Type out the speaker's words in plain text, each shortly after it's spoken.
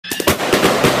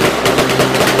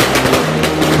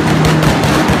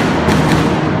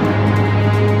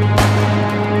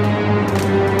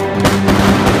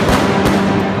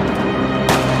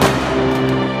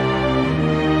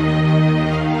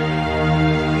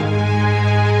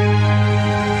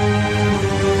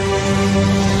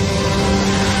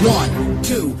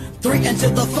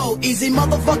go easy,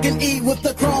 motherfucking E with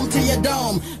the chrome to your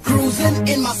dome. Cruising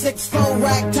in my 6'4"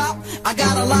 rag top. I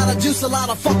got a lot of juice, a lot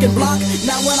of fucking block.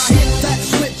 Now when I hit that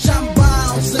switch, I'm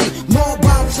bouncing. More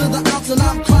bounce to the ounce and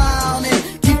I'm clowning.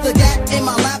 Keep the gat in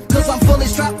my lap, cause I'm fully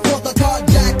strapped for the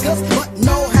carjackers. But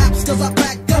no haps, cause I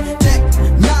pack a Tech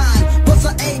 9. What's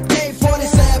a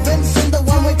AK-47? Send a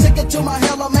one-way ticket to my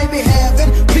hell or maybe heaven.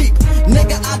 Peep,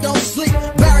 nigga, I don't sleep.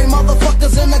 Bury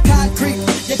motherfuckers in the concrete.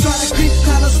 You try to creep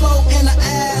kinda slow in the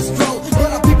Astro,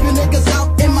 but I peep you niggas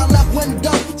out in my left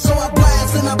window. So I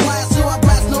blast and I blast, so I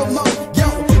blast no more. Yo,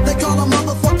 they call a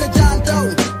motherfucker John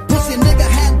Doe. Pussy nigga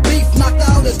had beef, knocked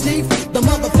out his teeth. The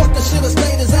motherfucker should've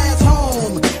stayed his ass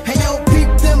home. Hey yo, peep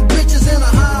them bitches in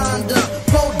a Honda.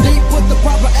 Four deep with the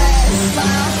proper ass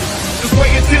style. Just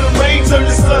wait until the rain turn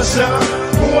to sunshine.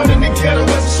 Born in the ghetto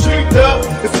as a street dog.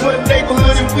 It's one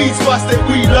neighborhood and weed spots that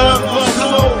we love.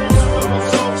 Come on.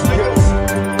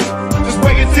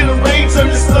 Till the rain turn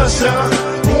to sunshine.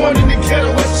 Born in the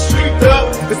ghetto as a street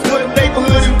dog. It's one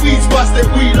neighborhood and weed spots that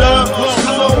we love.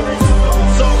 Come on.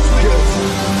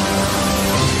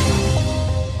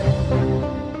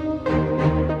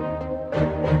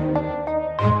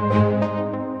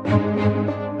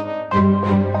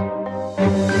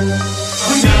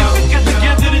 We got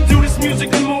together to do this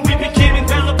music. The more we became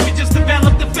enveloped, we just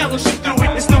developed the fellowship through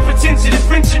it. It's no pretension, it's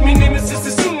friendship. Me name is just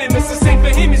assume nemesis. Ain't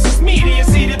for him, it's just media.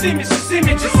 See the image, just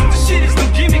images. The shit is no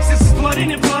gimmicks, this is blood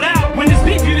in and blood out. When it's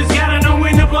beef, you just gotta know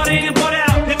when the blood in and blood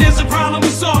out. If there's a problem, we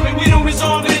solve it. We don't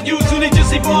resolve it. It usually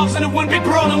just evolves into one big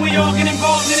brawl, and we all get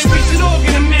involved in it. Reach an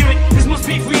organ of merit. This must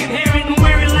beef we inherit and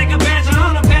wear it like a badge of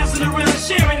honor. Pass it around and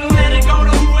share it and let it go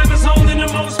to whoever's holding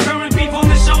the most current beef on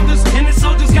their shoulders. And the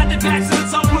soldiers got their backs to the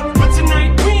sofa. But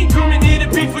tonight we ain't coming here to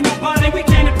beef with nobody. We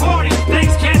came to party.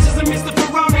 Thanks, Cash is a Mr.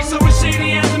 Ferrari, so it's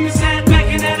shady as a mishap.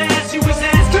 Back in that ass, you was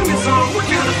ass to me song. What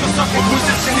kind of a fucking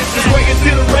possession is that? Wait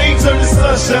until the rain turn to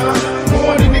sunshine.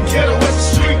 Born in the ghetto as a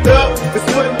street dog. It's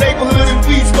one neighborhood and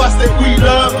weed spots that we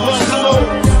love. Come on.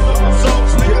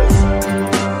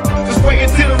 Just wait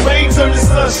until the rain turn to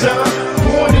sunshine.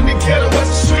 Born in the ghetto as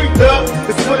a street dog.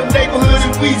 It's one neighborhood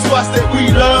and weed spots that we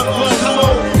love. Come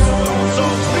on.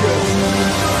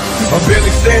 I'm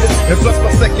barely standing, and plus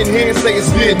my second hand say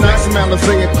it's midnight. Some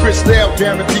Alizé and Cristal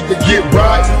guaranteed to get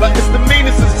right. Like it's the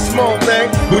meanest, it's a small thing.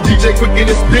 With DJ quick in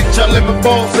this bitch, I let my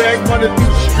balls hang. Running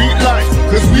through the street lights,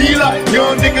 cause we like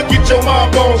young nigga, get your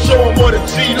mind on, show them what a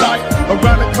G like.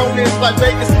 Around the corner it's like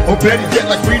Vegas, or better yet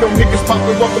like Reno. Niggas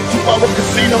poppin', welcome to our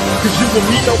casino, cause you and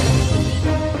me know.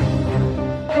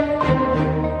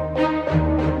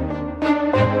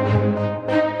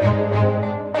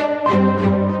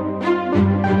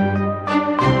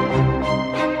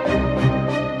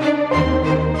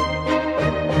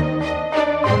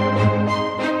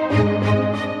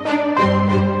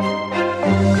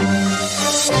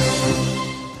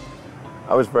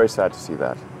 I was very sad to see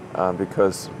that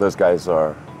because those guys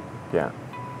are, yeah,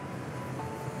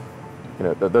 you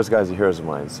know, those guys are heroes of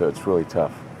mine, so it's really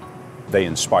tough. They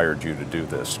inspired you to do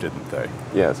this, didn't they?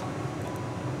 Yes.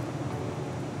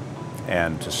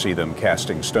 And to see them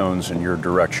casting stones in your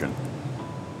direction.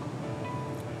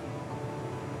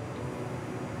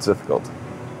 It's difficult.